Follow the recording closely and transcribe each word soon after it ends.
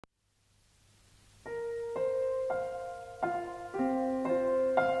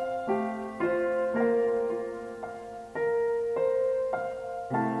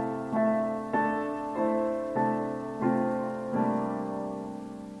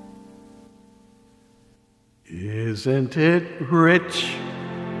Isn't it rich?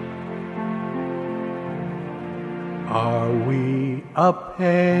 Are we a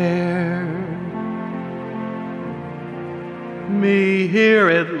pair? Me here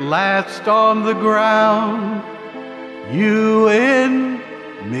at last on the ground, you in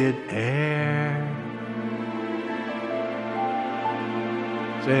mid-air.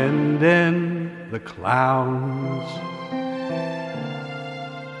 Send in the clowns.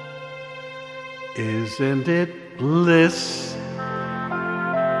 Isn't it bliss?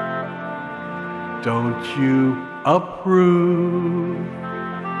 Don't you approve?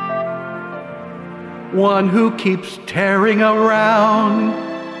 One who keeps tearing around,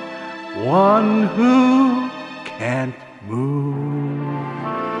 one who can't move.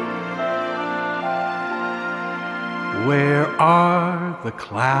 Where are the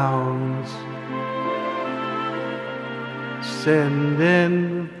clowns? Send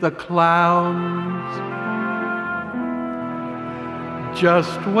in the clowns.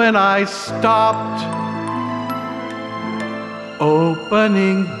 Just when I stopped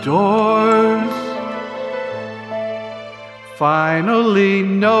opening doors, finally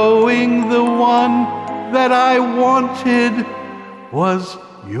knowing the one that I wanted was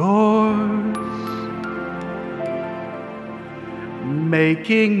yours,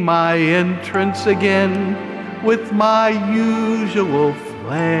 making my entrance again with my usual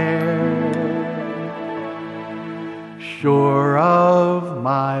flair, sure of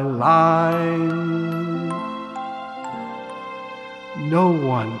my line. No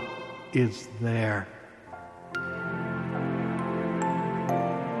one is there.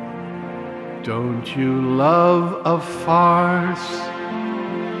 Don't you love a farce?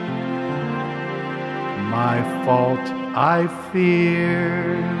 My fault, I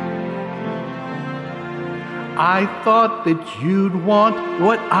fear. I thought that you'd want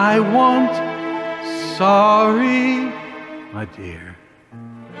what I want. Sorry, my dear.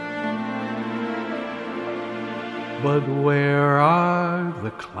 But where are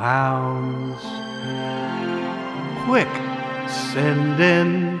the clowns? Quick, send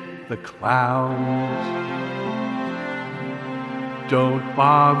in the clowns. Don't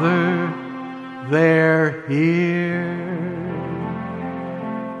bother, they're here.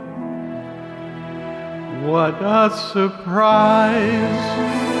 What a surprise!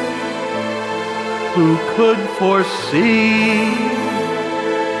 Who could foresee?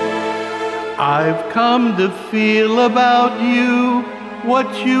 I've come to feel about you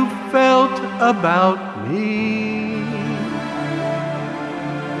what you felt about me.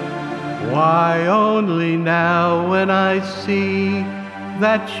 Why only now when I see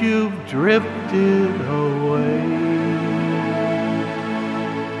that you've drifted away?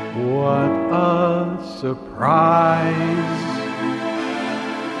 What a surprise!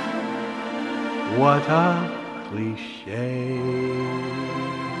 What a cliché!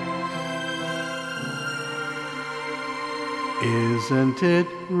 Isn't it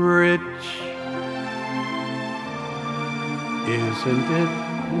rich? Isn't it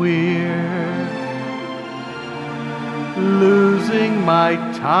queer? Losing my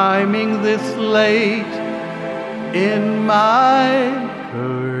timing this late in my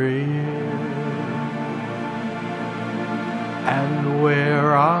career. And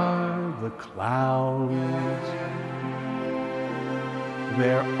where are the clowns?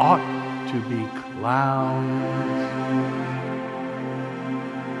 There ought to be clowns.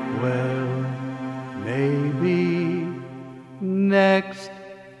 Well, maybe next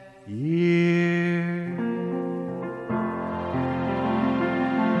year.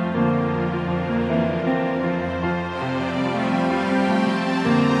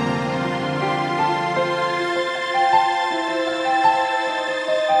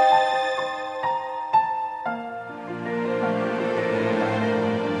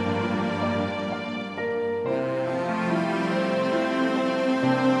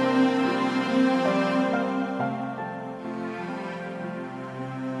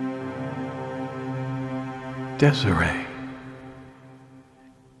 Desiree,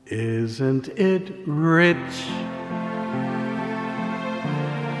 isn't it rich?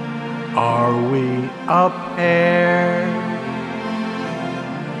 Are we a pair?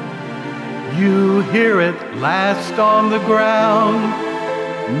 You hear it last on the ground,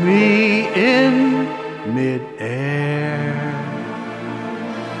 me in mid-air.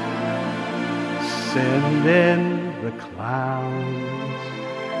 Send in the clowns.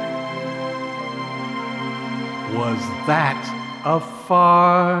 Was that a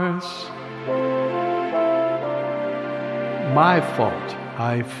farce? My fault,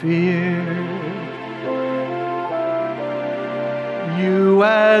 I fear. You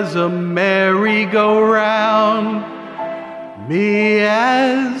as a merry-go-round, me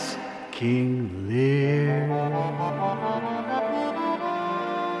as King Lear.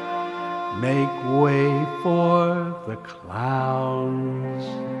 Make way for the clowns.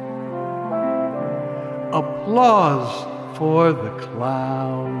 Applause for the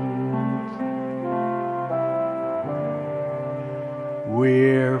clowns.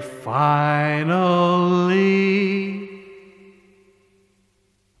 We're finally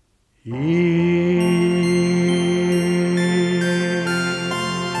here.